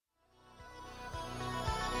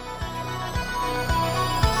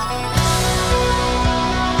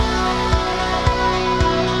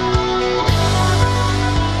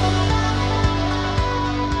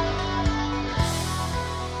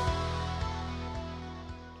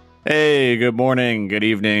Hey, good morning, good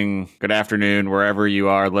evening, good afternoon, wherever you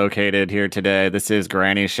are located here today. This is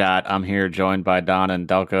Granny Shot. I'm here joined by Don and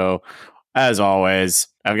Delco. As always,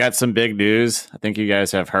 I've got some big news. I think you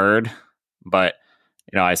guys have heard, but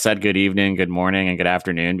I said good evening, good morning, and good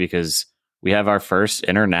afternoon because we have our first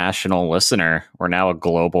international listener. We're now a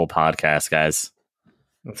global podcast, guys.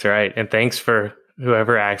 That's right. And thanks for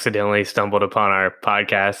whoever accidentally stumbled upon our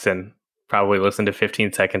podcast and probably listened to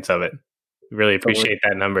 15 seconds of it. Really appreciate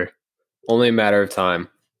that number. Only a matter of time.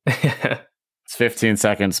 It's 15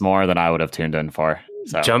 seconds more than I would have tuned in for.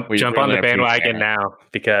 So jump on the bandwagon now,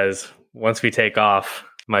 because once we take off,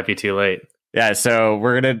 it might be too late. Yeah, so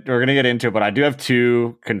we're gonna get into it, but I do have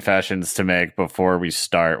two confessions to make before we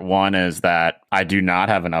start. One is that I do not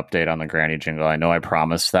have an update on the Granny jingle. I know I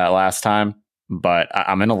promised that last time, but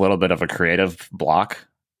I'm in a little bit of a creative block,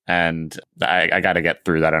 and I got to get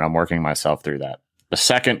through that, and I'm working myself through that. The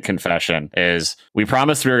second confession is we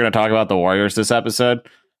promised we were going to talk about the Warriors this episode,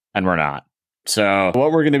 and we're not. So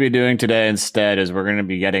what we're going to be doing today instead is we're going to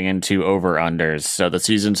be getting into over-unders. So the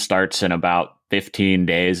season starts in about 15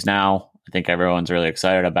 days now. I think everyone's really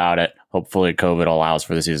excited about it. Hopefully COVID allows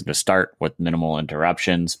for the season to start with minimal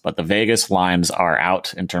interruptions, but the Vegas lines are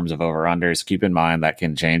out in terms of over-unders. Keep in mind that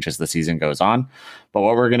can change as the season goes on. But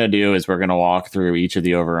what we're going to do is we're going to walk through each of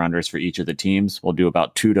the over-unders for each of the teams. We'll do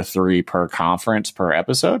about 2 to 3 per conference per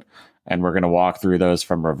episode. And we're going to walk through those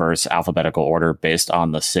from reverse alphabetical order based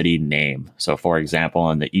on the city name. So, for example,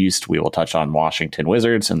 in the East, we will touch on Washington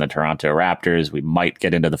Wizards and the Toronto Raptors. We might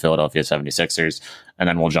get into the Philadelphia 76ers, and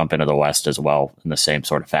then we'll jump into the West as well in the same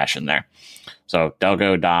sort of fashion there. So,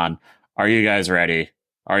 Delgo, Don, are you guys ready?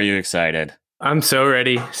 Are you excited? I'm so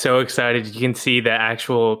ready, so excited. You can see the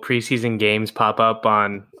actual preseason games pop up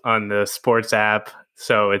on the sports app.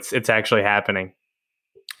 So it's actually happening.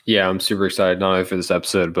 Yeah, I'm super excited, not only for this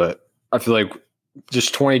episode, but I feel like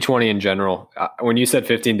just 2020 in general. When you said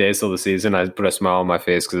 15 days till the season, I put a smile on my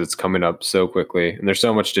face because it's coming up so quickly and there's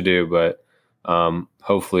so much to do. But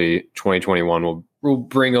hopefully 2021 will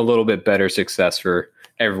bring a little bit better success for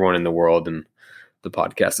everyone in the world and the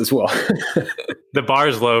podcast as well. The bar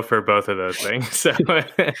is low for both of those things. So.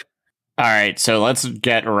 All right, so let's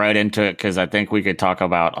get right into it because I think we could talk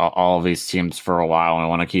about all of these teams for a while, and I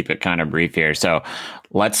want to keep it kind of brief here. So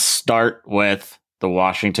let's start with the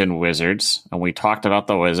Washington Wizards. And we talked about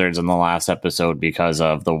the Wizards in the last episode because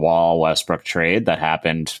of the Wall-Westbrook trade that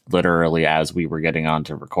happened literally as we were getting on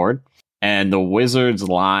to record. And the Wizards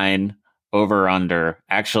line over-under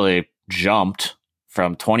actually jumped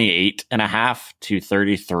from 28.5 to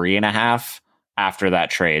 33.5 after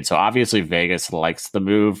that trade. So obviously Vegas likes the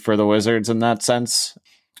move for the Wizards in that sense.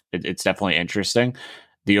 It's definitely interesting.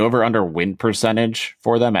 The over-under win percentage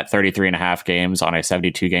for them at 33.5 games on a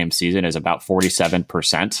 72-game season is about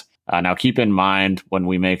 47%. Now, keep in mind, when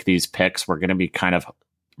we make these picks, we're going to be kind of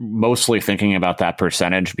mostly thinking about that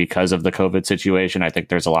percentage because of the COVID situation. I think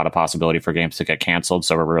there's a lot of possibility for games to get canceled,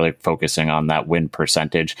 so we're really focusing on that win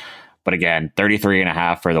percentage. But again,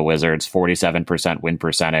 33.5 for the Wizards, 47% win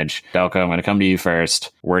percentage. Delco, I'm going to come to you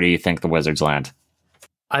first. Where do you think the Wizards land?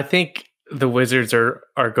 I think the Wizards are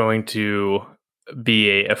going to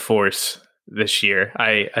be a force this year.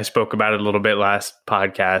 I spoke about it a little bit last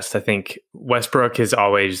podcast. I think Westbrook has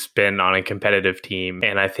always been on a competitive team,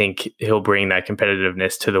 and I think he'll bring that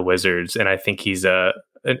competitiveness to the Wizards. And I think he's an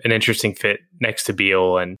interesting fit next to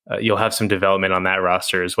Beal, and you'll have some development on that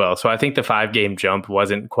roster as well. So I think the 5-game jump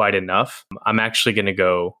wasn't quite enough. I'm actually going to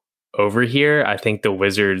go over here. I think the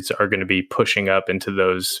Wizards are going to be pushing up into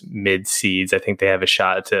those mid seeds. I think they have a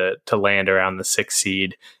shot to land around the 6th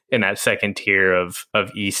seed in that second tier of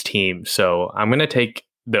East teams. So I'm going to take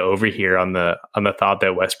the over here on the thought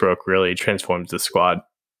that Westbrook really transforms the squad.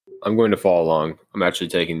 I'm going to follow along. I'm actually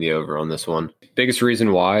taking the over on this one. Biggest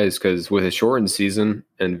reason why is because with a shortened season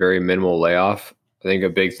and very minimal layoff, I think a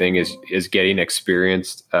big thing is getting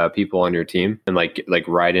experienced people on your team and like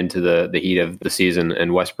right into the heat of the season.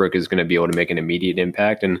 And Westbrook is going to be able to make an immediate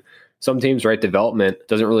impact. And some teams, right, development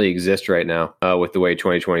doesn't really exist right now with the way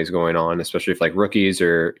 2020 is going on, especially if like rookies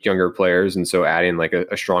or younger players. And so adding like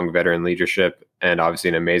a strong veteran leadership and obviously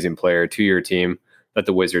an amazing player to your team that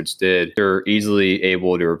the Wizards did, they're easily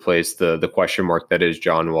able to replace the question mark that is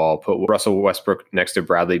John Wall, put Russell Westbrook next to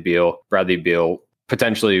Bradley Beal. Bradley Beal,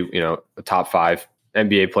 potentially, a top 5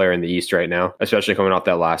 NBA player in the East right now, especially coming off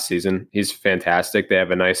that last season. He's fantastic. They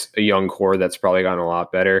have a young core that's probably gotten a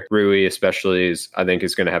lot better. Rui especially I think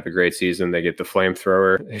is going to have a great season. They get the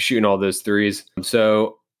flamethrower, shooting all those threes.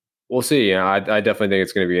 So We'll see. Yeah, I definitely think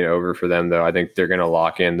it's going to be an over for them, though. I think they're going to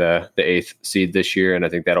lock in the 8th seed this year, and I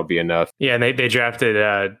think that'll be enough. Yeah, and they drafted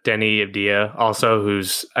Denny Abdia also,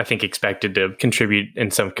 who's, I think, expected to contribute in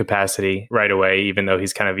some capacity right away, even though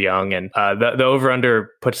he's kind of young. And the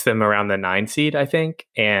over-under puts them around the 9 seed, I think.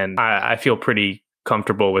 And I feel pretty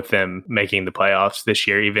comfortable with them making the playoffs this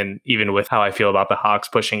year, even with how I feel about the Hawks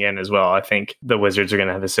pushing in as well. I think the Wizards are going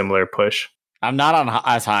to have a similar push. I'm not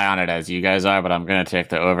as high on it as you guys are, but I'm going to take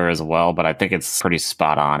the over as well. But I think it's pretty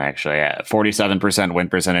spot on, actually. At 47% win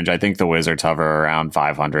percentage, I think the Wizards hover around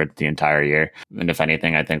 500 the entire year. And if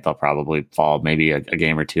anything, I think they'll probably fall maybe a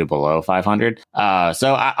game or two below 500.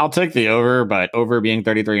 So I'll take the over, but over being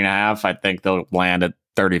 33.5, I think they'll land at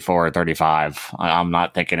 34 or 35. I'm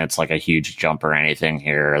not thinking it's like a huge jump or anything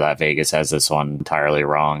here, that Vegas has this one entirely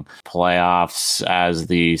wrong. Playoffs as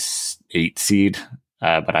the 8th seed.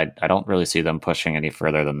 But I don't really see them pushing any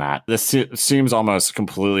further than that. This seems almost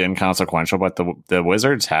completely inconsequential, but the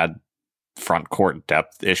Wizards had front court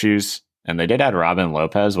depth issues, and they did add Robin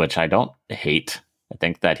Lopez, which I don't hate. I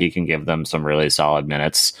think that he can give them some really solid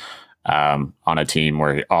minutes on a team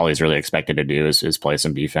where all he's really expected to do is play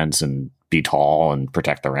some defense and be tall and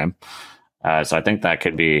protect the rim. So I think that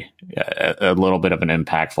could be a little bit of an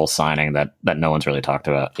impactful signing that no one's really talked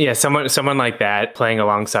about. Yeah, someone like that playing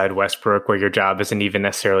alongside Westbrook, where your job isn't even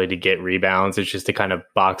necessarily to get rebounds, it's just to kind of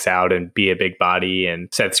box out and be a big body and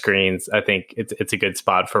set screens. I think it's a good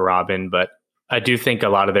spot for Robin, but I do think a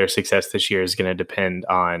lot of their success this year is going to depend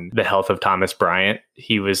on the health of Thomas Bryant.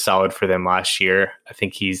 He was solid for them last year. I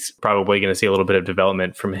think he's probably going to see a little bit of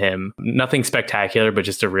development from him. Nothing spectacular, but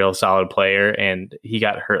just a real solid player. And he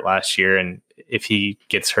got hurt last year. And if he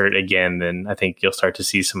gets hurt again, then I think you'll start to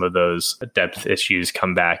see some of those depth issues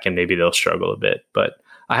come back and maybe they'll struggle a bit. But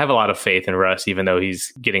I have a lot of faith in Russ, even though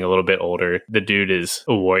he's getting a little bit older. The dude is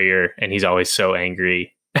a warrior and he's always so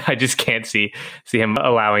angry. I just can't see him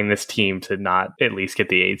allowing this team to not at least get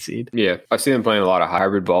the 8th seed. Yeah, I see them playing a lot of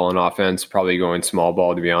hybrid ball on offense, probably going small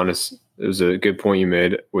ball, to be honest. It was a good point you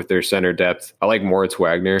made with their center depth. I like Moritz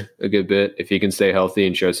Wagner a good bit. If he can stay healthy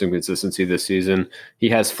and show some consistency this season, he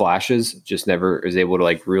has flashes, just never is able to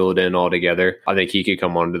like reel it in all together. I think he could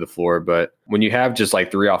come onto the floor. But when you have just like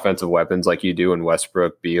 3 offensive weapons like you do in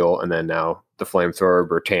Westbrook, Beal, and then now the flamethrower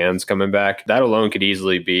Bertans coming back, that alone could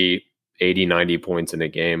easily be 80, 90 points in a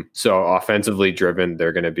game. So offensively driven,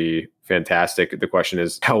 they're going to be fantastic. The question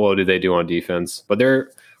is, how well do they do on defense? But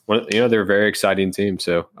they're a very exciting team.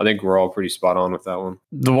 So I think we're all pretty spot on with that one.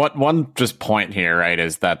 The one just point here, right,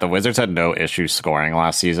 is that the Wizards had no issue scoring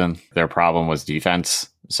last season. Their problem was defense.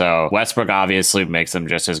 So Westbrook obviously makes them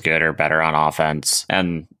just as good or better on offense.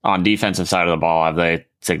 And on defensive side of the ball, have they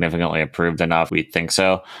significantly improved enough? We think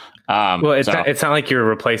so. Well, it's not like you're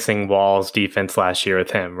replacing Wall's defense last year with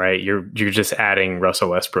him, right? You're just adding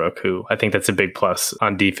Russell Westbrook, who I think that's a big plus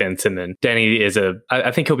on defense. And then Denny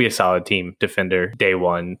I think he'll be a solid team defender day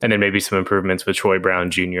one. And then maybe some improvements with Troy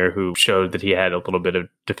Brown Jr., who showed that he had a little bit of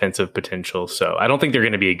defensive potential. So I don't think they're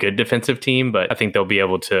going to be a good defensive team, but I think they'll be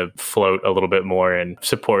able to float a little bit more and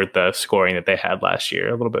support the scoring that they had last year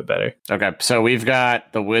a little bit better. Okay, so we've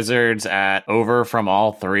got the Wizards at over from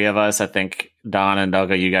all 3 of us. I think Don and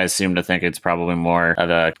Doga, you guys seem to think it's probably more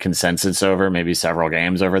of a consensus over, maybe several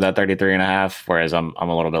games over that 33.5, whereas I'm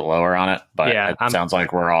a little bit lower on it. But yeah, it sounds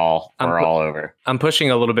like we're all over. I'm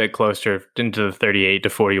pushing a little bit closer into the 38 to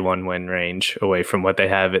 41 win range away from what they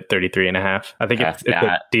have at 33.5. I think it's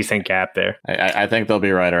a decent gap there. I think they'll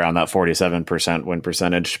be right around that 47% win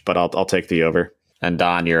percentage, but I'll take the over. And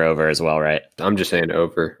Don, you're over as well, right? I'm just saying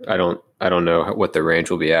over. I don't know what the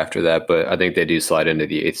range will be after that, but I think they do slide into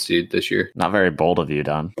the 8th seed this year. Not very bold of you,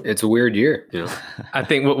 Don. It's a weird year, I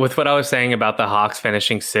think with what I was saying about the Hawks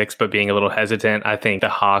finishing 6th but being a little hesitant, I think the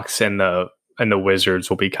Hawks and the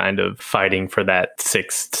Wizards will be kind of fighting for that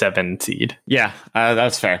 6th, 7th seed. Yeah,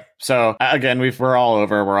 that's fair. So again, we're all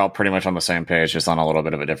over. We're all pretty much on the same page, just on a little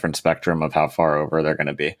bit of a different spectrum of how far over they're going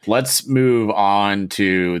to be. Let's move on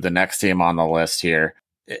to the next team on the list here.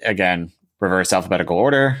 Again, reverse alphabetical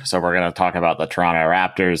order. So we're going to talk about the Toronto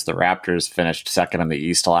Raptors. The Raptors finished 2nd in the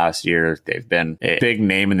East last year. They've been a big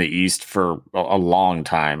name in the East for a long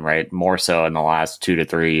time, right? More so in the last 2 to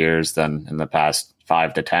 3 years than in the past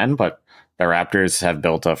 5 to 10. But the Raptors have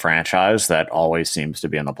built a franchise that always seems to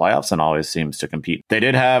be in the playoffs and always seems to compete. They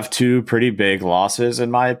did have 2 pretty big losses, in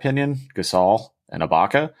my opinion. Gasol and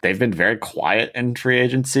Ibaka. They've been very quiet in free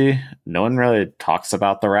agency. No one really talks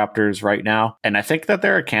about the Raptors right now. And I think that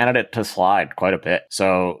they're a candidate to slide quite a bit.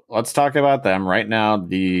 So let's talk about them. Right now,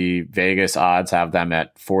 the Vegas odds have them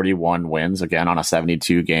at 41 wins, again, on a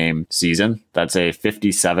 72 game season. That's a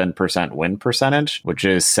 57% win percentage, which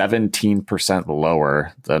is 17%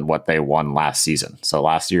 lower than what they won last season. So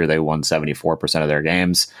last year, they won 74% of their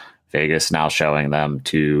games. Vegas now showing them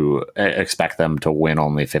to expect them to win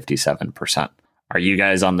only 57%. Are you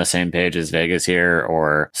guys on the same page as Vegas here,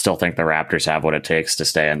 or still think the Raptors have what it takes to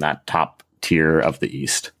stay in that top tier of the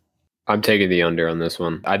East? I'm taking the under on this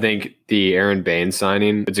one. I think the Aaron Baines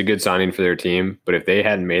signing, it's a good signing for their team, but if they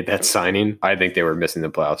hadn't made that signing, I think they were missing the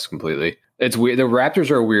playoffs completely. It's weird. The Raptors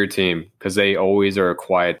are a weird team because they always are a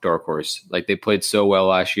quiet dark horse. Like, they played so well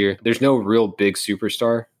last year. There's no real big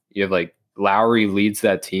superstar. You have like Lowry leads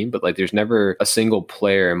that team, but like there's never a single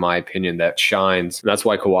player, in my opinion, that shines. And that's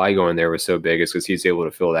why Kawhi going there was so big, is because he's able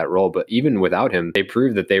to fill that role. But even without him, they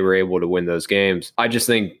proved that they were able to win those games. I just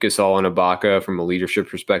think Gasol and Ibaka, from a leadership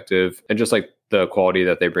perspective, and just like the quality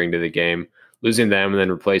that they bring to the game, losing them and then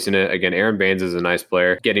replacing it. Again, Aaron Baines is a nice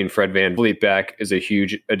player. Getting Fred VanVleet back is a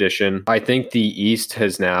huge addition. I think the East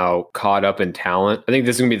has now caught up in talent. I think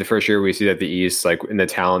this is going to be the first year we see that the East, like in the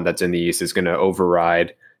talent that's in the East, is going to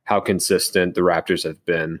override how consistent the Raptors have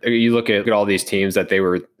been. You look at all these teams that they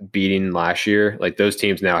were beating last year, like those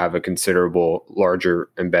teams now have a considerable larger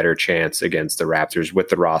and better chance against the Raptors with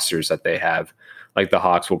the rosters that they have. Like the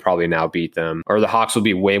Hawks will probably now beat them, or the Hawks will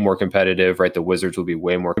be way more competitive, right? The Wizards will be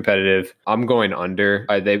way more competitive. I'm going under.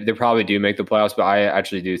 They probably do make the playoffs, but I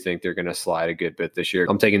actually do think they're going to slide a good bit this year.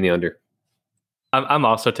 I'm taking the under. I'm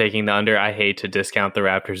also taking the under. I hate to discount the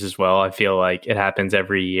Raptors as well. I feel like it happens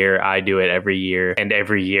every year. I do it every year. And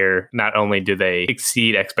every year, not only do they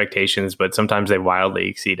exceed expectations, but sometimes they wildly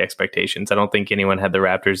exceed expectations. I don't think anyone had the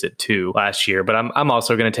Raptors at 2 last year, but I'm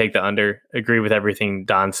also going to take the under. Agree with everything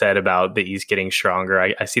Don said about the East getting stronger.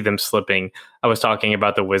 I see them slipping. I was talking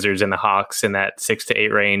about the Wizards and the Hawks in that 6 to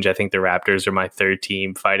 8 range. I think the Raptors are my third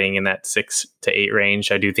team fighting in that 6 to 8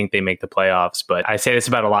 range. I do think they make the playoffs, but I say this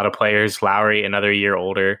about a lot of players. Lowry, another year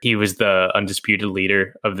older, he was the undisputed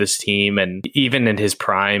leader of this team. And even in his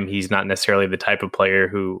prime, he's not necessarily the type of player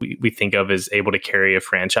who we think of as able to carry a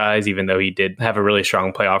franchise, even though he did have a really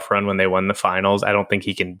strong playoff run when they won the finals. I don't think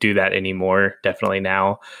he can do that anymore, definitely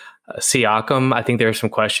now. Siakam, I think there are some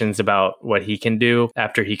questions about what he can do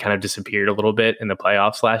after he kind of disappeared a little bit in the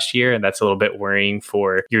playoffs last year, and that's a little bit worrying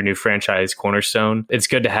for your new franchise cornerstone. It's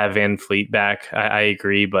good to have VanVleet back, I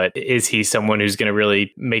agree, but is he someone who's going to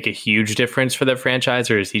really make a huge difference for the franchise,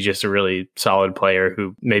 or is he just a really solid player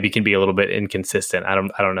who maybe can be a little bit inconsistent? I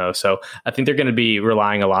don't know. So I think they're going to be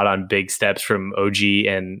relying a lot on big steps from OG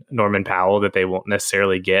and Norman Powell that they won't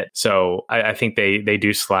necessarily get. So I think they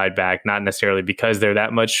do slide back, not necessarily because they're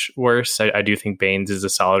that much worse. I do think Baines is a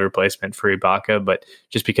solid replacement for Ibaka, but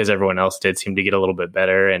just because everyone else did seem to get a little bit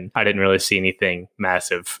better, and I didn't really see anything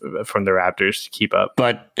massive from the Raptors to keep up.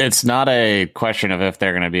 But it's not a question of if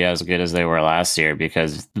they're going to be as good as they were last year,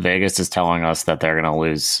 because Vegas is telling us that they're going to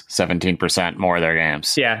lose 17% more of their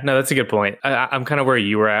games. Yeah, no, that's a good point. I'm kind of where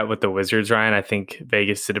you were at with the Wizards, Ryan. I think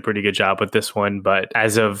Vegas did a pretty good job with this one, but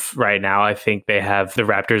as of right now, I think they have the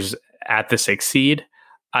Raptors at the 6th seed.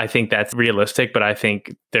 I think that's realistic, but I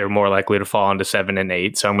think they're more likely to fall into 7 and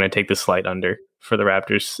 8. So I'm going to take the slight under for the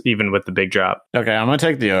Raptors, even with the big drop. Okay, I'm going to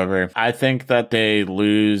take the over. I think that they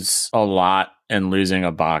lose a lot in losing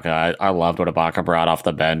Ibaka. I loved what Ibaka brought off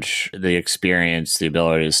the bench. The experience, the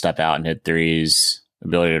ability to step out and hit threes,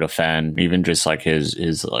 ability to defend, even just like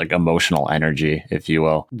his like emotional energy, if you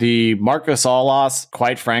will. The Marc Gasol loss,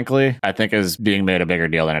 quite frankly, I think is being made a bigger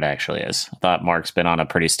deal than it actually is. I thought Mark's been on a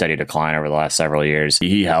pretty steady decline over the last several years.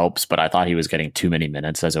 He helps, but I thought he was getting too many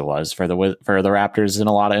minutes as it was for the Raptors in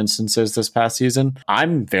a lot of instances this past season.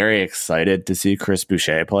 I'm very excited to see Chris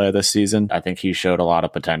Boucher play this season. I think he showed a lot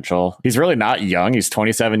of potential. He's really not young. He's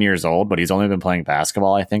 27 years old, but he's only been playing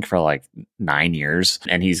basketball, I think, for like 9 years.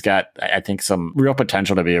 And he's got, I think, some real potential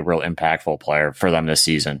to be a real impactful player for them this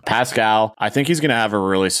season. Pascal, I think he's going to have a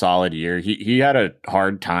really solid year. He had a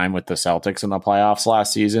hard time with the Celtics in the playoffs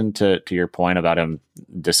last season, to your point about him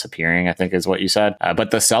disappearing, I think is what you said.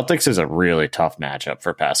 But the Celtics is a really tough matchup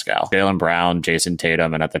for Pascal. Jaylen Brown, Jason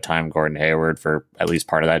Tatum, and at the time Gordon Hayward for at least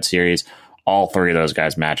part of that series. All three of those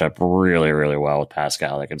guys match up really, really well with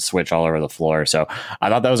Pascal. They can switch all over the floor. So I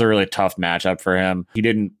thought that was a really tough matchup for him. He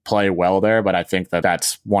didn't play well there, but I think that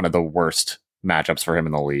that's one of the worst matchups for him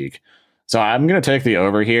in the league. So I'm going to take the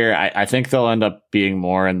over here. I think they'll end up being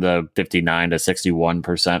more in the 59 to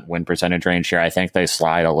 61% win percentage range here. I think they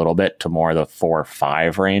slide a little bit to more the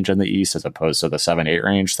 4-5 range in the East as opposed to the 7-8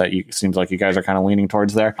 range that seems like you guys are kind of leaning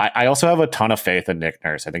towards there. I also have a ton of faith in Nick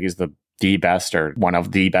Nurse. I think he's the best or one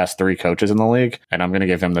of the best 3 coaches in the league. And I'm going to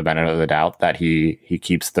give him the benefit of the doubt that he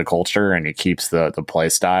keeps the culture and he keeps the play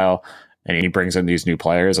style. And he brings in these new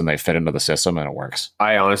players and they fit into the system and it works.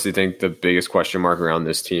 I honestly think the biggest question mark around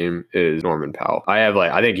this team is Norman Powell.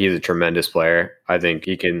 I think he's a tremendous player. I think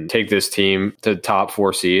he can take this team to top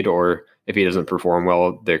 4 seed, or if he doesn't perform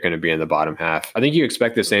well, they're going to be in the bottom half. I think you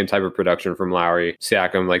expect the same type of production from Lowry,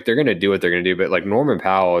 Siakam. Like, they're going to do what they're going to do. But like, Norman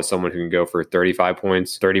Powell is someone who can go for 35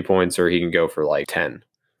 points, 30 points, or he can go for like 10.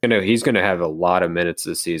 He's going to have a lot of minutes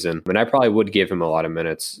this season. And I probably would give him a lot of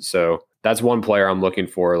minutes. So that's one player I'm looking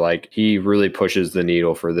for. Like, he really pushes the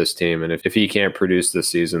needle for this team. And if he can't produce this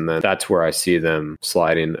season, then that's where I see them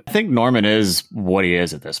sliding. I think Norman is what he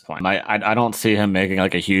is at this point. I don't see him making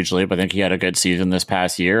like a huge leap. I think he had a good season this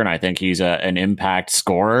past year, and I think he's an impact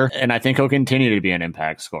scorer, and I think he'll continue to be an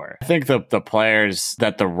impact scorer. I think the players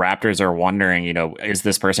that the Raptors are wondering, is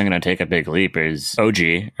this person going to take a big leap is OG,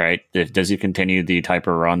 right? Does he continue the type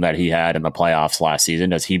of run that he had in the playoffs last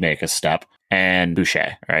season? Does he make a step? And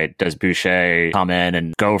Boucher, right? Does Boucher come in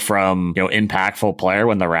and go from, impactful player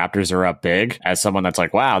when the Raptors are up big as someone that's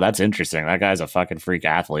like, wow, that's interesting. That guy's a fucking freak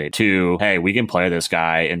athlete, to, hey, we can play this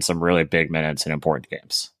guy in some really big minutes in important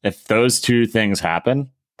games. If those two things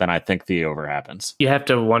happen, then I think the over happens. You have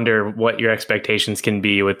to wonder what your expectations can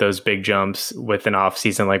be with those big jumps with an off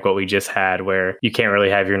season like what we just had, where you can't really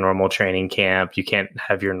have your normal training camp. You can't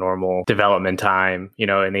have your normal development time,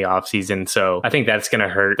 in the off season. So I think that's going to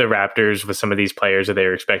hurt the Raptors with some of these players that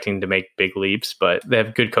they're expecting to make big leaps, but they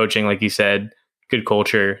have good coaching, like you said. Good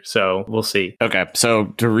culture, so we'll see. Okay, so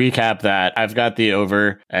to recap that, I've got the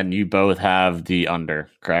over and you both have the under,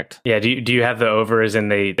 correct? Yeah, do you have the over as in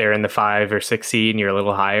they're in the 5 or 6 seed and you're a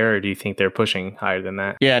little higher, or do you think they're pushing higher than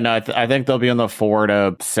that? Yeah, no, I think they'll be in the 4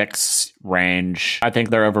 to 6 range. I think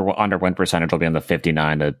their under win percentage will be in the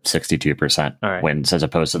 59 to 62% wins as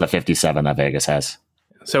opposed to the 57 that Vegas has.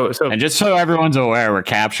 So, and just so everyone's aware, we're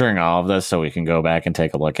capturing all of this so we can go back and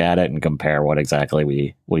take a look at it and compare what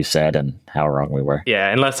exactly we said and how wrong we were. Yeah,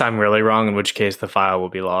 unless I'm really wrong, in which case the file will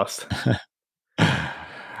be lost. All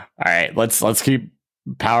right, let's keep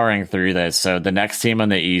powering through this. So the next team on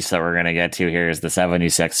the East that we're going to get to here is the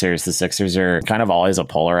 76ers. The Sixers are kind of always a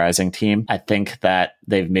polarizing team. I think that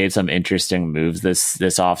they've made some interesting moves this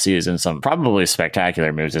offseason, some probably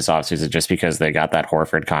spectacular moves this offseason, just because they got that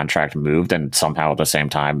Horford contract moved and somehow at the same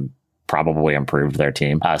time probably improved their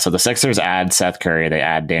team. So the Sixers add Seth Curry, they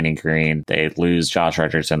add Danny Green, they lose Josh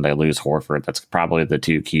Richardson, they lose Horford. That's probably the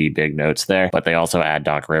 2 key big notes there. But they also add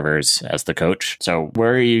Doc Rivers as the coach. So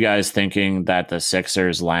where are you guys thinking that the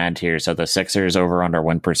Sixers land here? So the Sixers over under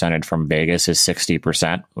win percentage from Vegas is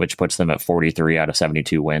 60%, which puts them at 43 out of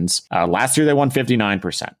 72 wins. Last year they won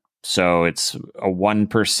 59%. So it's a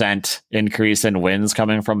 1% increase in wins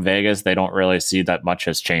coming from Vegas. They don't really see that much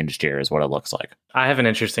has changed here is what it looks like. I have an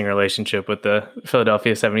interesting relationship with the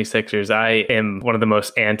Philadelphia 76ers. I am one of the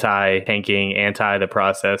most anti-tanking, anti-the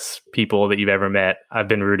process people that you've ever met. I've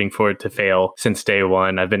been rooting for it to fail since day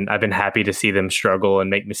one. I've been happy to see them struggle and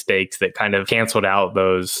make mistakes that kind of canceled out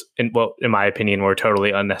those, in my opinion, were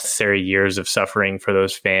totally unnecessary years of suffering for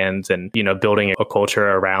those fans and, building a culture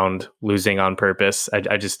around losing on purpose.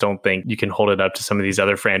 I just don't think you can hold it up to some of these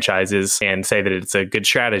other franchises and say that it's a good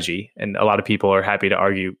strategy. And a lot of people are happy to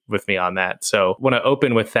argue with me on that. So want to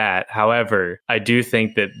open with that. However, I do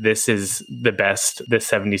think that this is the best the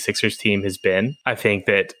 76ers team has been. I think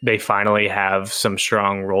that they finally have some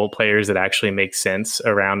strong role players that actually make sense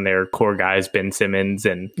around their core guys, Ben Simmons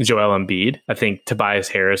and Joel Embiid. I think Tobias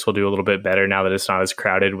Harris will do a little bit better now that it's not as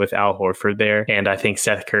crowded with Al Horford there. And I think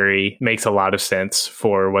Seth Curry makes a lot of sense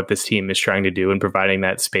for what this team is trying to do and providing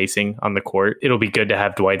that spacing on the court. It'll be good to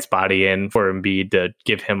have Dwight's body in for Embiid to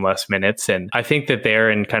give him less minutes. And I think that they're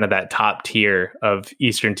in kind of that top tier of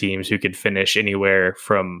Eastern teams who could finish anywhere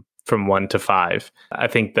from 1 to 5. I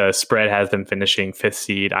think the spread has them finishing 5th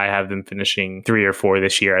seed. I have them finishing 3 or 4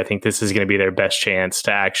 this year. I think this is going to be their best chance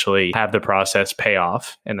to actually have the process pay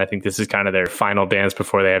off. And I think this is kind of their final dance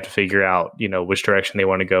before they have to figure out, which direction they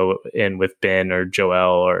want to go in with Ben or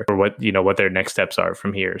Joel or what, what their next steps are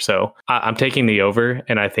from here. So I'm taking the over,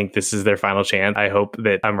 and I think this is their final chance. I hope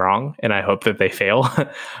that I'm wrong, and I hope that they fail.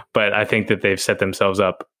 But I think that they've set themselves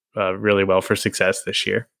up really well for success this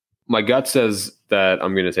year. My gut says that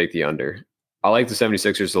I'm going to take the under. I like the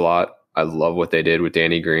 76ers a lot. I love what they did with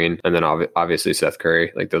Danny Green and then obviously Seth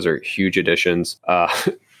Curry. Like, those are huge additions.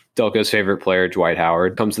 Delco's favorite player, Dwight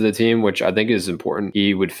Howard, comes to the team, which I think is important.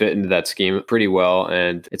 He would fit into that scheme pretty well.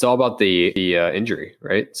 And it's all about the injury,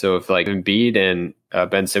 right? So if like Embiid and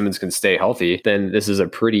Ben Simmons can stay healthy, then this is a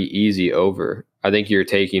pretty easy over. I think you're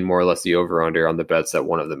taking more or less the over-under on the bets that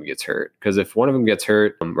one of them gets hurt. Because if one of them gets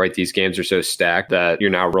hurt, right, these games are so stacked that you're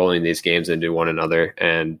now rolling these games into one another,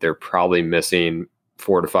 and they're probably missing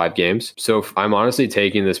 4 to 5 games. So I'm honestly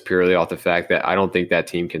taking this purely off the fact that I don't think that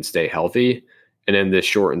team can stay healthy. And in this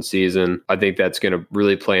shortened season, I think that's going to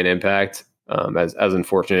really play an impact. As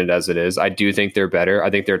unfortunate as it is, I do think they're better. I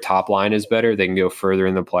think their top line is better. They can go further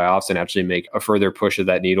in the playoffs and actually make a further push of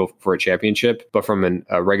that needle for a championship. But from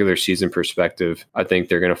a regular season perspective, I think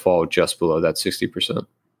they're going to fall just below that 60%.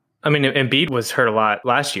 I mean, Embiid was hurt a lot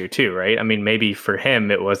last year too, right? I mean, maybe for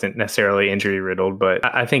him, it wasn't necessarily injury riddled, but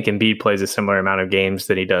I think Embiid plays a similar amount of games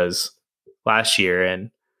that he does last year.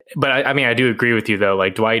 But I do agree with you though.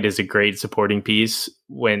 Like Dwight is a great supporting piece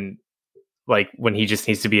when he just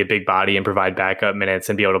needs to be a big body and provide backup minutes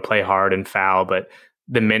and be able to play hard and foul. But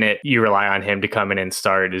the minute you rely on him to come in and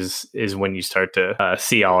start is when you start to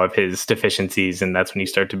see all of his deficiencies. And that's when you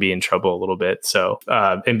start to be in trouble a little bit. So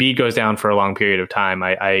Embiid goes down for a long period of time.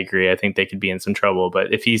 I agree. I think they could be in some trouble.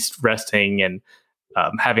 But if he's resting and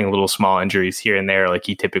having little small injuries here and there like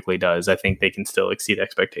he typically does, I think they can still exceed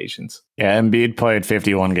expectations. Yeah, Embiid played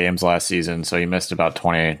 51 games last season, so he missed about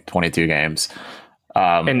 22 games.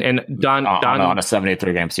 And Don on a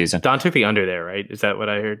 73 game season. Don took the under there, right? Is that what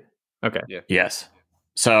I heard? Okay. Yeah. Yes.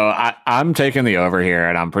 So I'm taking the over here,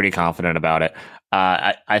 and I'm pretty confident about it.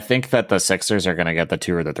 I think that the Sixers are going to get the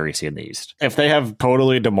 2 or the 3 seed in the East. If they have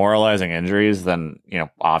totally demoralizing injuries, then,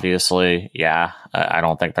 obviously, yeah, I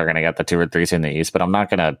don't think they're going to get the 2 or 3 seed in the East, but I'm not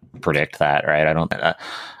going to predict that, right?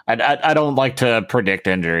 I don't like to predict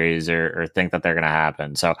injuries or think that they're going to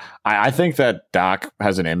happen. So I think that Doc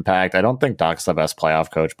has an impact. I don't think Doc's the best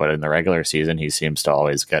playoff coach, but in the regular season, he seems to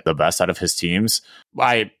always get the best out of his teams.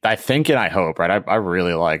 I think and I hope, right? I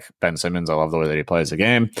really like Ben Simmons. I love the way that he plays the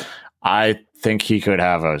game. I think he could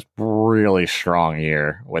have a really strong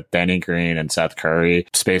year with Danny Green and Seth Curry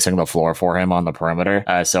spacing the floor for him on the perimeter.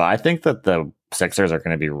 So I think that the Sixers are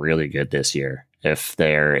going to be really good this year if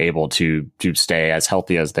they're able to stay as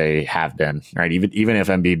healthy as they have been, right? Even if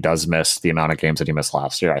Embiid does miss the amount of games that he missed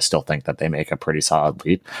last year, I still think that they make a pretty solid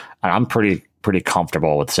leap. And I'm pretty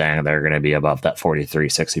comfortable with saying they're going to be above that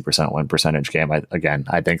 60% win percentage game.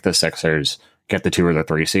 I think the Sixers get the 2 or the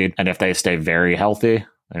 3 seed. And if they stay very healthy,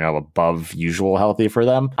 above usual healthy for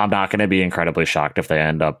them, I'm not going to be incredibly shocked if they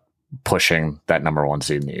end up pushing that number 1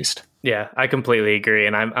 seed in the East. Yeah, I completely agree.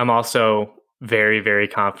 And I'm also very, very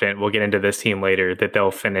confident, we'll get into this team later, that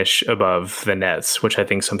they'll finish above the Nets, which I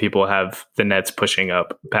think some people have the Nets pushing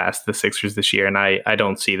up past the Sixers this year. And I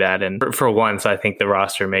don't see that. And for once, I think the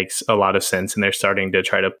roster makes a lot of sense, and they're starting to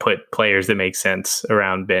try to put players that make sense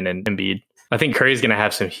around Ben and Embiid. I think Curry's going to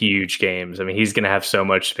have some huge games. I mean, he's going to have so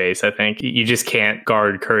much space. I think you just can't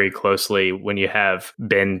guard Curry closely when you have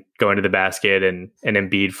Ben going to the basket and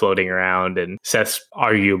Embiid floating around, and Seth's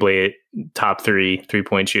arguably top 3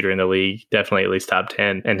 3-point shooter in the league, definitely at least top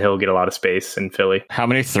 10, and he'll get a lot of space in Philly. How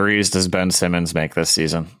many threes does Ben Simmons make this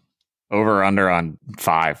season? Over or under on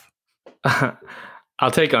 5?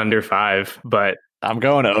 I'll take under 5, but I'm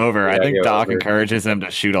going over. Yeah, I think Doc over. encourages him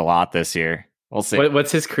to shoot a lot this year. We'll see.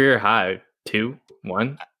 What's his career high? 2,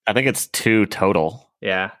 1? I think it's 2 total.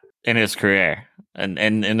 Yeah. In his career and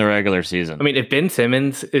in the regular season. I mean, if Ben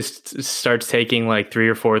Simmons starts taking like 3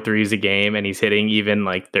 or 4 threes a game and he's hitting even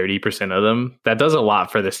like 30% of them, that does a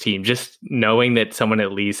lot for this team. Just knowing that someone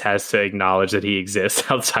at least has to acknowledge that he exists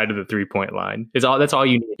outside of the 3-point line that's all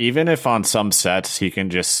you need. Even if on some sets he can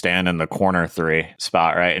just stand in the corner 3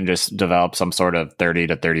 spot, right, and just develop some sort of 30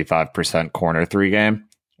 to 35% corner 3 game.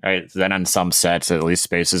 Right. Then on some sets, it at least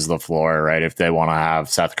spaces the floor, right? If they want to have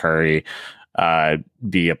Seth Curry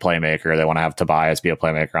be a playmaker, they want to have Tobias be a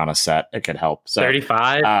playmaker on a set, it could help. So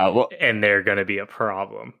 35, and they're going to be a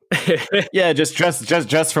problem. Yeah, just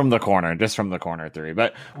from the corner 3,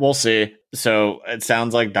 but we'll see. So it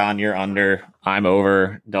sounds like, Don, you're under, I'm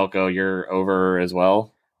over. Delco, you're over as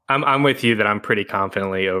well. I'm with you that I'm pretty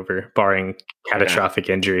confidently over, barring catastrophic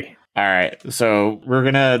injury. All right, so we're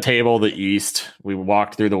going to table the East. We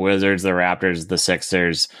walked through the Wizards, the Raptors, the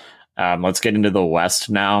Sixers. Let's get into the West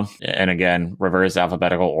now. And again, reverse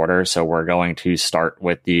alphabetical order. So we're going to start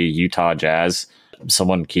with the Utah Jazz.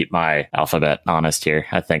 Someone keep my alphabet honest here.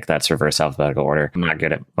 I think that's reverse alphabetical order. I'm not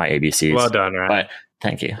good at my ABCs. Well done, Ryan. But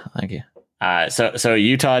thank you. So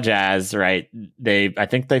Utah Jazz, right? I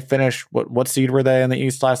think they finished what seed were they in the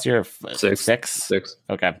East last year? Six.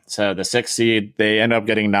 Okay, so the 6th seed, they end up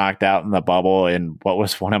getting knocked out in the bubble in what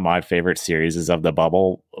was one of my favorite series of the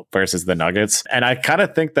bubble versus the Nuggets, and I kind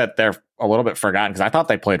of think that they're a little bit forgotten because I thought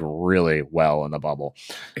they played really well in the bubble.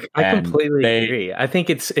 I completely agree. I think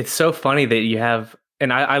it's so funny that you have.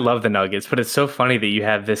 And I love the Nuggets, but it's so funny that you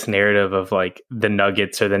have this narrative of like the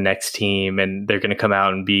Nuggets are the next team and they're going to come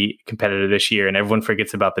out and be competitive this year. And everyone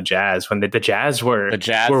forgets about the Jazz when the Jazz were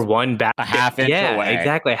one back a half inch away.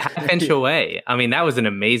 Exactly. A half inch away. I mean, that was an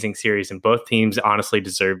amazing series and both teams honestly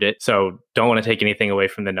deserved it. So don't want to take anything away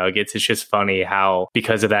from the Nuggets. It's just funny how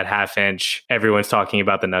because of that half inch, everyone's talking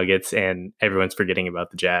about the Nuggets and everyone's forgetting about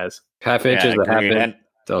the Jazz. Half inch is a half inch,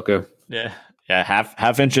 Delco. Yeah.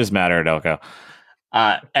 Half inches matter, Delco.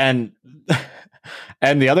 And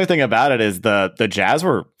the other thing about it is the Jazz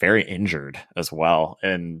were very injured as well,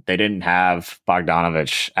 and they didn't have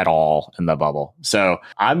Bogdanovich at all in the bubble. So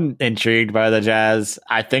I'm intrigued by the Jazz.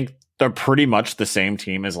 I think they're pretty much the same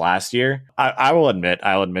team as last year. I'll admit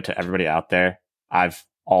to everybody out there, I've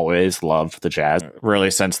always loved the Jazz, really,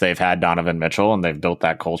 since they've had Donovan Mitchell, and they've built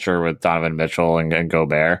that culture with Donovan Mitchell and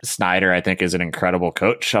Gobert. Snyder, I think, is an incredible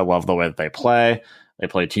coach. I love the way that they play. They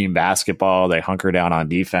play team basketball. They hunker down on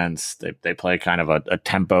defense. They play kind of a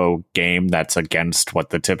tempo game that's against what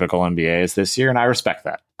the typical NBA is this year, and I respect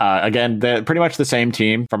that. Again, they're pretty much the same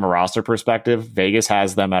team from a roster perspective. Vegas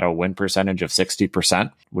has them at a win percentage of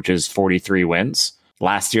 60%, which is 43 wins.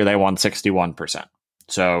 Last year, they won 61%.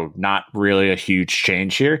 So not really a huge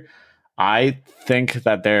change here. I think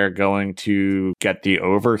that they're going to get the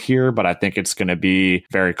over here, but I think it's going to be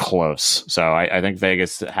very close. So I think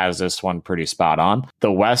Vegas has this one pretty spot on.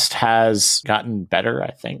 The West has gotten better,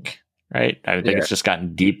 I think, right? I think it's just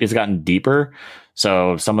gotten deep. It's gotten deeper.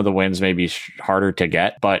 So some of the wins may be harder to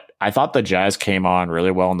get, but I thought the Jazz came on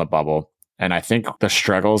really well in the bubble. And I think the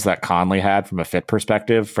struggles that Conley had from a fit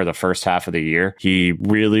perspective for the first half of the year, he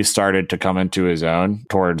really started to come into his own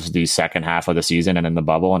towards the second half of the season and in the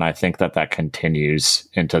bubble. And I think that continues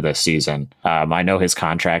into this season. I know his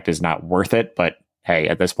contract is not worth it, but hey,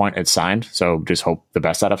 at this point it's signed. So just hope the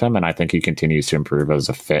best out of him. And I think he continues to improve as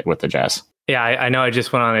a fit with the Jazz. Yeah, I know I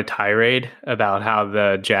just went on a tirade about how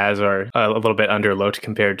the Jazz are a little bit underlooked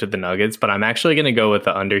compared to the Nuggets, but I'm actually going to go with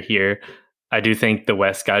the under here. I do think the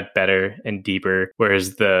West got better and deeper,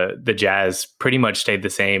 whereas the Jazz pretty much stayed the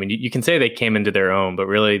same. And you can say they came into their own, but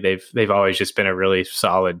really they've always just been a really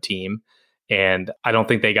solid team. And I don't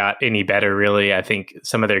think they got any better, really. I think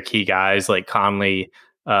some of their key guys like Conley,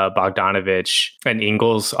 Bogdanovich, and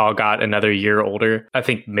Ingles all got another year older. I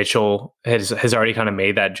think Mitchell has already kind of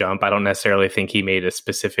made that jump. I don't necessarily think he made a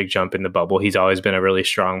specific jump in the bubble. He's always been a really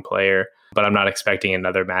strong player, but I'm not expecting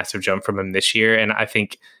another massive jump from him this year. And I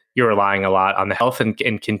think you're relying a lot on the health and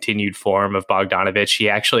continued form of Bogdanovich. He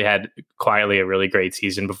actually had quietly a really great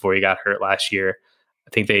season before he got hurt last year. I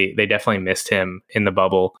think they definitely missed him in the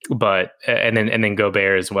bubble, but and then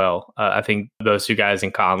Gobert as well. I think those two guys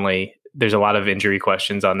and Conley, there's a lot of injury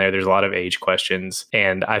questions on there. There's a lot of age questions.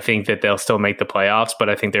 And I think that they'll still make the playoffs, but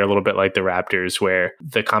I think they're a little bit like the Raptors where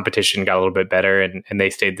the competition got a little bit better and they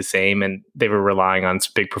stayed the same. And they were relying on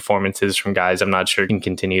some big performances from guys I'm not sure can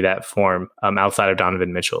continue that form outside of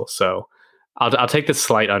Donovan Mitchell. So I'll take the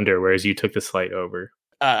slight under, whereas you took the slight over.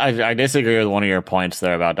 I disagree with one of your points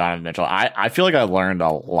there about Donovan Mitchell. I feel like I learned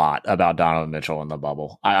a lot about Donovan Mitchell in the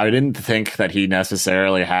bubble. I didn't think that he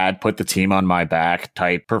necessarily had put the team on my back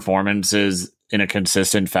type performances in a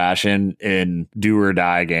consistent fashion in do or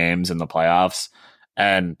die games in the playoffs.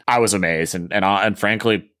 And I was amazed and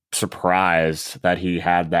frankly surprised that he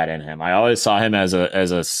had that in him. I always saw him as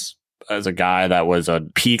a guy that was a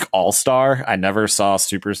peak all-star. I never saw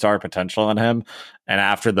superstar potential in him. And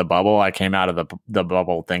after the bubble, I came out of the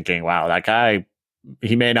bubble thinking, wow, that guy,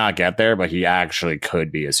 he may not get there, but he actually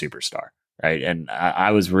could be a superstar, right? And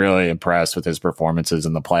I was really impressed with his performances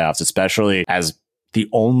in the playoffs, especially as the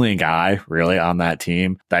only guy really on that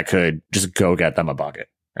team that could just go get them a bucket,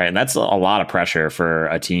 right? And that's a lot of pressure for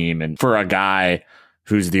a team and for a guy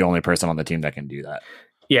who's the only person on the team that can do that.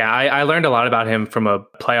 Yeah, I learned a lot about him from a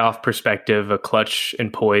playoff perspective, a clutch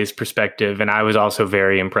and poise perspective, and I was also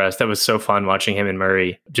very impressed. That was so fun watching him and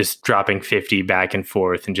Murray just dropping 50 back and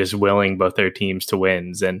forth and just willing both their teams to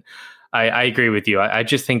wins. And I agree with you. I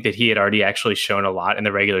just think that he had already actually shown a lot in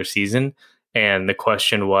the regular season, and the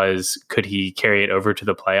question was, could he carry it over to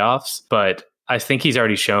the playoffs? But I think he's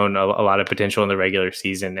already shown a lot of potential in the regular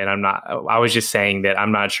season. And I was just saying that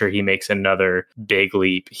I'm not sure he makes another big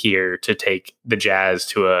leap here to take the Jazz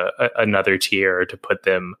to another tier or to put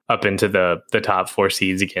them up into the top 4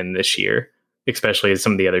 seeds again this year. especially as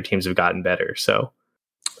some of the other teams have gotten better. So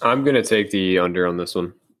I'm going to take the under on this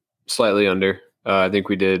one, slightly under. I think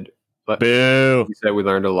we did. Boo. You said we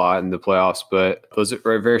learned a lot in the playoffs, but those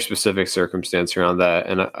are very specific circumstance around that.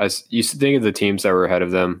 And I used to think of the teams that were ahead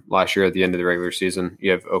of them last year at the end of the regular season.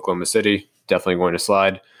 You have Oklahoma City, definitely going to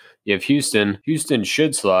slide. You have Houston. Houston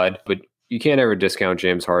should slide, but you can't ever discount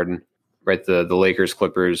James Harden. Right, the Lakers,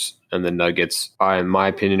 Clippers, and the Nuggets, in my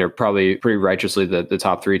opinion, are probably pretty righteously the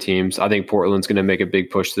top three teams. I think Portland's going to make a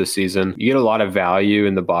big push this season. You get a lot of value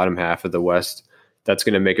in the bottom half of the West. That's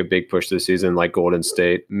going to make a big push this season, like Golden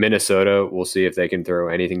State. Minnesota, we'll see if they can throw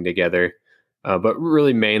anything together. But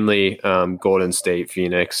really mainly Golden State,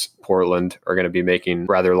 Phoenix, Portland are going to be making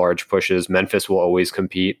rather large pushes. Memphis will always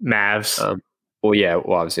compete. Mavs.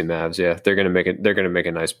 Obviously Mavs. Yeah, they're gonna make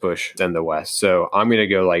a nice push in the West. So I'm gonna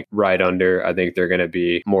go like right under. I think they're gonna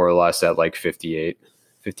be more or less at like 58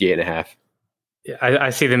 and a half. Yeah, I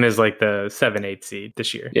see them as like the 7-8 seed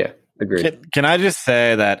this year. Yeah, agreed. Can I just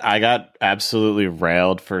say that I got absolutely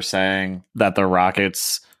railed for saying that the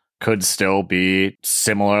Rockets could still be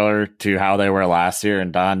similar to how they were last year.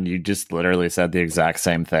 And Don, you just literally said the exact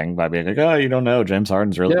same thing by being like, oh, you don't know. James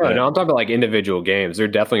Harden's really good. No, I'm talking about like individual games. They're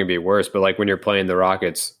definitely going to be worse. But like when you're playing the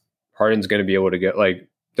Rockets, Harden's going to be able to get like,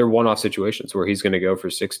 they're one-off situations where he's going to go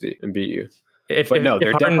for 60 and beat you. They're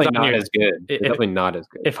definitely not as good. They're definitely not as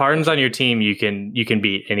good. If Harden's on your team, you can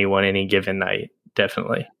beat anyone any given night.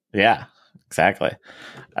 Definitely. Yeah. Exactly.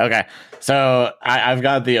 Okay, so I've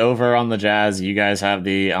got the over on the Jazz. You guys have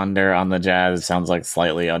the under on the Jazz. Sounds like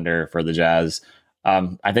slightly under for the Jazz.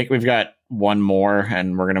 I think we've got one more,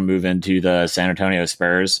 and we're going to move into the San Antonio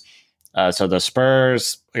Spurs. So the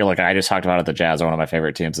Spurs, like I just talked about it, the Jazz are one of my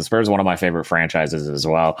favorite teams. The Spurs are one of my favorite franchises as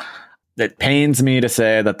well. It pains me to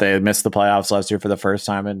say that they missed the playoffs last year for the first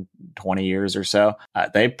time in 20 years or so.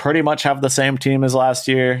 They pretty much have the same team as last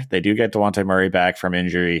year. They do get DeJounte Murray back from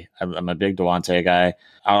injury. I'm a big DeJounte guy.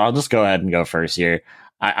 I'll just go ahead and go first here.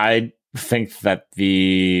 I think that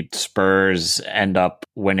the Spurs end up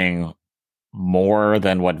winning more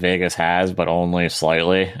than what Vegas has, but only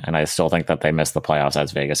slightly. And I still think that they missed the playoffs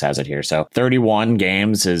as Vegas has it here. So 31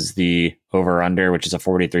 games is the over-under, which is a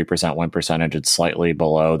 43% win percentage. It's slightly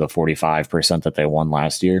below the 45% that they won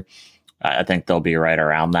last year. I think they'll be right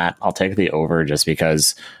around that. I'll take the over just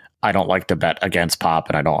because I don't like to bet against Pop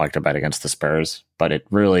and I don't like to bet against the Spurs, but it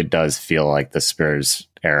really does feel like the Spurs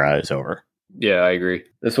era is over. Yeah, I agree.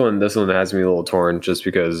 This one has me a little torn just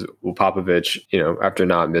because Popovich, after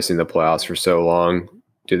not missing the playoffs for so long,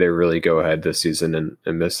 do they really go ahead this season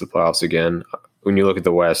and miss the playoffs again? When you look at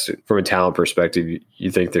the West from a talent perspective,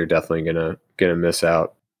 you think they're definitely gonna miss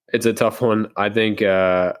out. It's a tough one. I think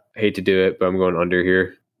hate to do it, but I'm going under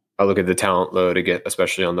here. I look at the talent load again,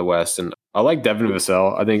 especially on the West, and I like Devin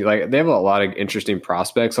Vassell. I think like they have a lot of interesting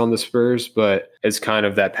prospects on the Spurs, but it's kind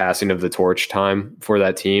of that passing of the torch time for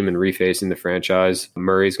that team and refacing the franchise.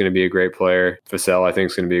 Murray's going to be a great player. Vassell, I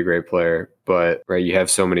think, is going to be a great player. But right, you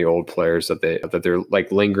have so many old players that they're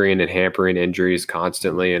like lingering and hampering injuries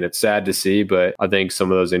constantly, and it's sad to see. But I think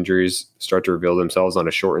some of those injuries start to reveal themselves on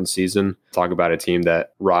a shortened season. Talk about a team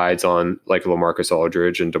that rides on like LaMarcus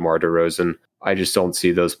Aldridge and DeMar DeRozan. I just don't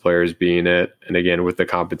see those players being it. And again, with the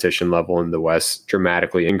competition level in the West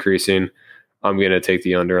dramatically increasing, I'm going to take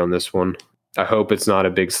the under on this one. I hope it's not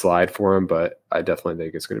a big slide for him, but I definitely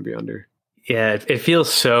think it's going to be under. Yeah, it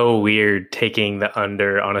feels so weird taking the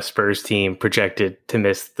under on a Spurs team projected to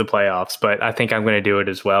miss the playoffs, but I think I'm going to do it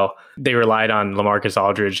as well. They relied on LaMarcus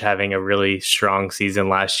Aldridge having a really strong season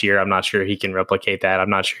last year. I'm not sure he can replicate that. I'm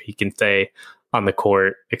not sure he can stay on the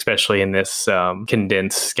court, especially in this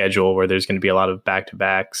condensed schedule where there's going to be a lot of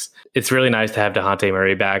back-to-backs. It's really nice to have DeJounte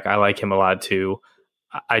Murray back. I like him a lot too.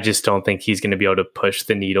 I just don't think he's going to be able to push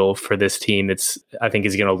the needle for this team. I think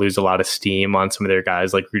he's going to lose a lot of steam on some of their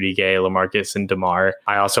guys like Rudy Gay, LaMarcus, and DeMar.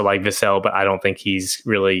 I also like Vassell, but I don't think he's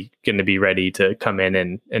really going to be ready to come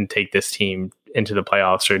in and take this team into the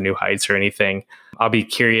playoffs or new heights or anything. I'll be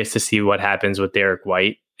curious to see what happens with Derek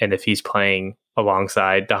White and if he's playing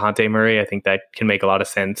alongside DeJounte Murray. I think that can make a lot of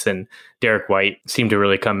sense. And Derek White seemed to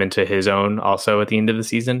really come into his own also at the end of the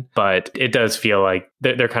season. But it does feel like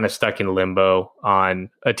they're kind of stuck in limbo on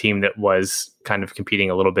a team that was kind of competing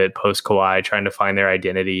a little bit post Kawhi, trying to find their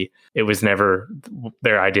identity. It was never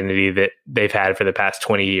their identity that they've had for the past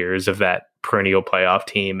 20 years of that perennial playoff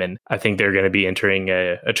team. And I think they're going to be entering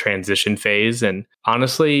a transition phase. And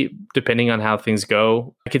honestly, depending on how things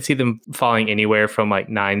go, I could see them falling anywhere from like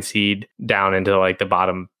 9 seed down into like the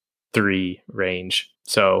bottom 3 range.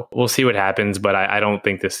 So we'll see what happens, but I don't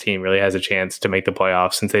think this team really has a chance to make the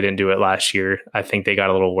playoffs since they didn't do it last year. I think they got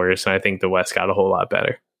a little worse, and I think the West got a whole lot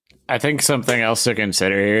better. I think something else to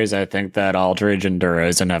consider here is I think that Aldridge and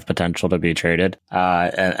DeRozan have potential to be traded.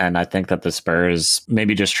 And I think that the Spurs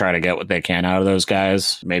maybe just try to get what they can out of those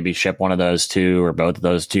guys. Maybe ship one of those two or both of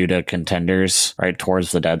those two to contenders right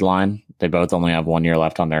towards the deadline. They both only have 1 year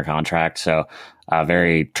left on their contract. So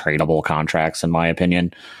very tradable contracts, in my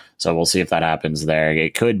opinion. So we'll see if that happens there.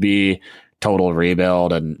 It could be total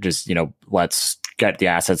rebuild and just, let's get the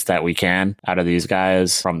assets that we can out of these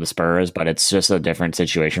guys from the Spurs, but it's just a different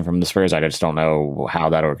situation from the Spurs. I just don't know how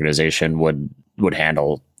that organization would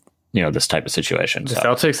handle, this type of situation. The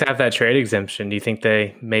Celtics have that trade exemption. Do you think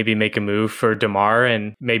they maybe make a move for DeMar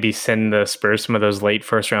and maybe send the Spurs some of those late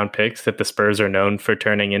first round picks that the Spurs are known for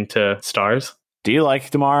turning into stars? Do you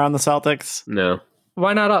like DeMar on the Celtics? No.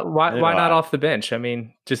 Why not? Why not off the bench? I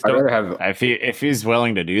mean, just don't have. If he's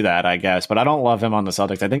willing to do that, I guess. But I don't love him on the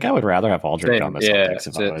Celtics. I think I would rather have Aldridge on the Celtics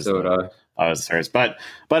if I was Spurs. But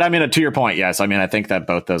I mean, to your point, yes. I mean, I think that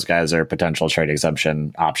both those guys are potential trade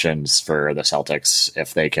exemption options for the Celtics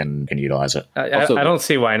if they can utilize it. I don't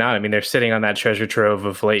see why not. I mean, they're sitting on that treasure trove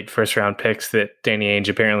of late first round picks that Danny Ainge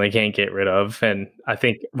apparently can't get rid of, and I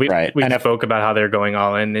think we spoke about how they're going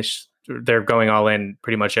all in they're going all in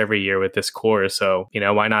pretty much every year with this core. So,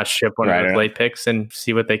 why not ship one of those late picks and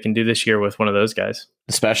see what they can do this year with one of those guys?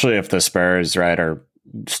 Especially if the Spurs,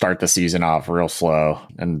 start the season off real slow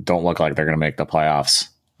and don't look like they're going to make the playoffs.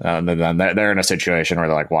 And then they're in a situation where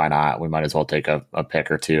they're like, why not? We might as well take a pick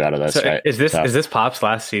or two out of this. So is this Pop's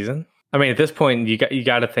last season? I mean, at this point, you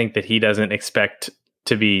got to think that he doesn't expect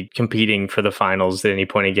to be competing for the finals at any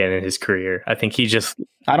point again in his career. I think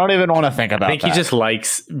I don't even want to think about that. He just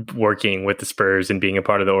likes working with the Spurs and being a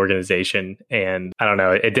part of the organization. And I don't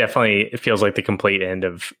know, it feels like the complete end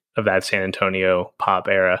of that San Antonio Pop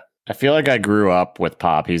era. I feel like I grew up with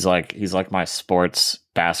Pop. He's like my sports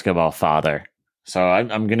basketball father. So I'm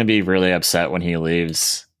going to be really upset when he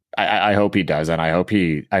leaves. I hope he doesn't. I hope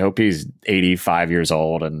he's 85 years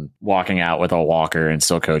old and walking out with a walker and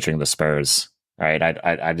still coaching the Spurs. Right.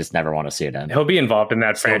 I just never want to see it end. He'll be involved in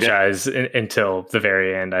that franchise until the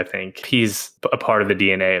very end. I think he's a part of the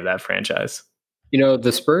DNA of that franchise.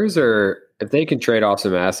 The Spurs if they can trade off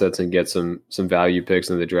some assets and get some value picks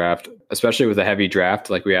in the draft, especially with a heavy draft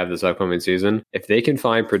like we have this upcoming season, if they can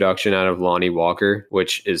find production out of Lonnie Walker,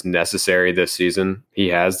 which is necessary this season, he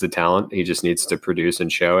has the talent. He just needs to produce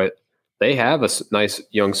and show it. They have a nice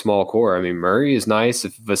young small core. I mean, Murray is nice.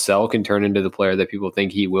 If Vassell can turn into the player that people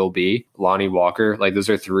think he will be, Lonnie Walker, those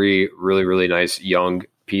are three really, really nice young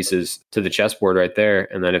pieces to the chessboard right there.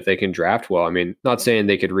 And then if they can draft well, I mean, not saying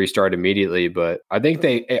they could restart immediately, but I think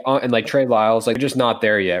and Trey Lyles, just not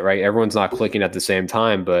there yet, right? Everyone's not clicking at the same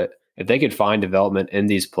time, but if they could find development in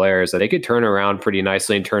these players, that they could turn around pretty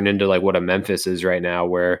nicely and turn into what a Memphis is right now,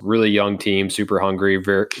 where really young team, super hungry,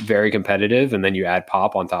 very, very competitive. And then you add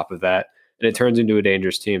Pop on top of that and it turns into a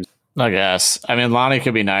dangerous team. I guess. I mean, Lonnie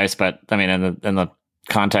could be nice, but I mean, in the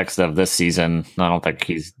context of this season, I don't think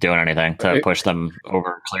he's doing anything to push them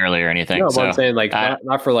over clearly or anything. No, so, I'm saying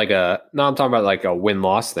not for I'm talking about a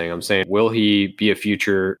win-loss thing. I'm saying, will he be a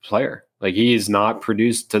future player? He's not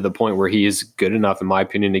produced to the point where he is good enough, in my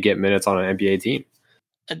opinion, to get minutes on an NBA team.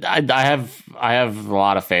 I have a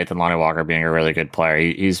lot of faith in Lonnie Walker being a really good player.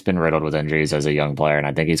 He's been riddled with injuries as a young player, and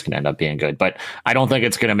I think he's going to end up being good. But I don't think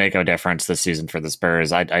it's going to make a difference this season for the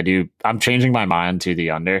Spurs. I'm changing my mind to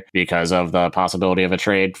the under because of the possibility of a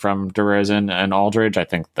trade from DeRozan and Aldridge. I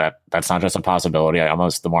think that's not just a possibility.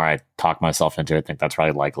 The more I talk myself into it, I think that's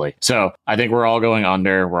probably likely. So I think we're all going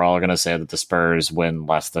under. We're all going to say that the Spurs win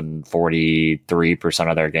less than 43%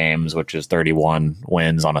 of their games, which is 31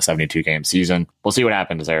 wins on a 72-game season. We'll see what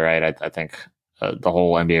happens there, right? I think the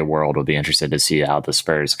whole NBA world would be interested to see how the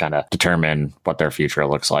Spurs kind of determine what their future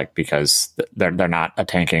looks like, because they're not a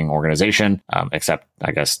tanking organization, except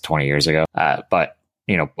I guess 20 years ago. But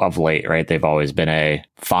of late, right, they've always been a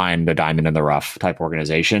find the diamond in the rough type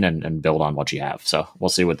organization and build on what you have. So we'll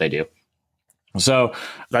see what they do. So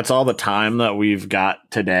that's all the time that we've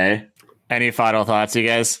got today. Any final thoughts, you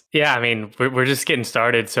guys? Yeah, I mean, we're just getting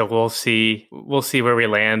started, so we'll see where we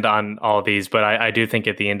land on all these. But I do think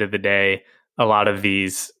at the end of the day, a lot of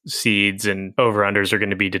these seeds and over-unders are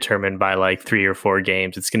going to be determined by 3 or 4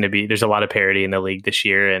 games. There's a lot of parity in the league this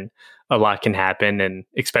year, and a lot can happen. And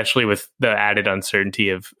especially with the added uncertainty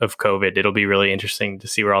of COVID, it'll be really interesting to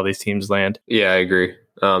see where all these teams land. Yeah, I agree.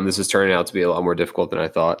 This is turning out to be a lot more difficult than I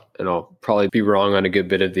thought, and I'll probably be wrong on a good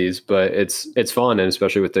bit of these, but it's fun, and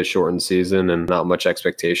especially with the shortened season and not much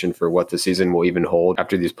expectation for what the season will even hold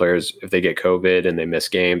after these players, if they get COVID and they miss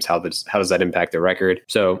games, how does that impact their record?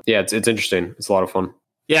 So yeah, it's interesting. It's a lot of fun.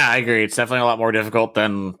 Yeah, I agree. It's definitely a lot more difficult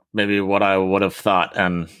than maybe what I would have thought.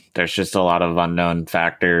 And there's just a lot of unknown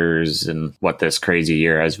factors and what this crazy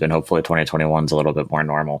year has been. Hopefully 2021 is a little bit more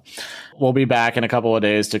normal. We'll be back in a couple of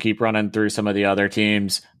days to keep running through some of the other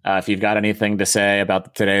teams. If you've got anything to say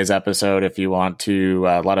about today's episode, if you want to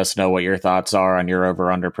let us know what your thoughts are on your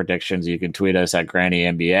over-under predictions, you can tweet us at Granny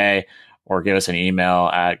NBA or give us an email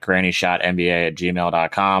at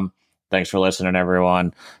grannyshottnba@gmail.com. Thanks for listening,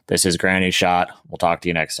 everyone. This is Granny Shot. We'll talk to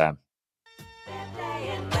you next time.